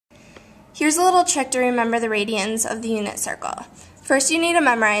Here's a little trick to remember the radians of the unit circle. First you need to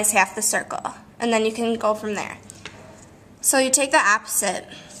memorize half the circle, and then you can go from there. So you take the opposite.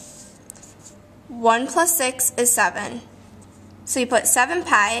 1 plus 6 is 7. So you put 7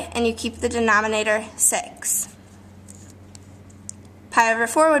 pi and you keep the denominator 6. Pi over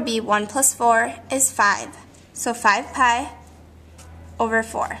 4 would be 1 plus 4 is 5. So 5 pi over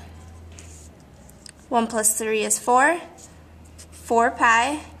 4. 1 plus 3 is 4. 4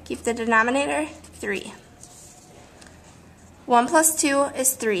 pi, keep the denominator 3. 1 plus 2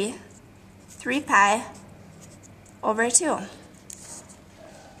 is 3. 3 pi over 2.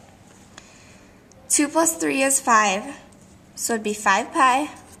 2 plus 3 is 5. So it'd be 5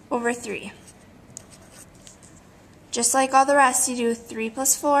 pi over 3. Just like all the rest, you do 3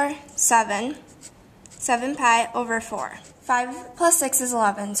 plus 4, 7. 7 pi over 4. 5 plus 6 is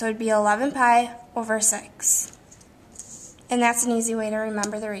 11, so it'd be 11 pi over 6. And that's an easy way to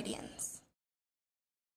remember the radians.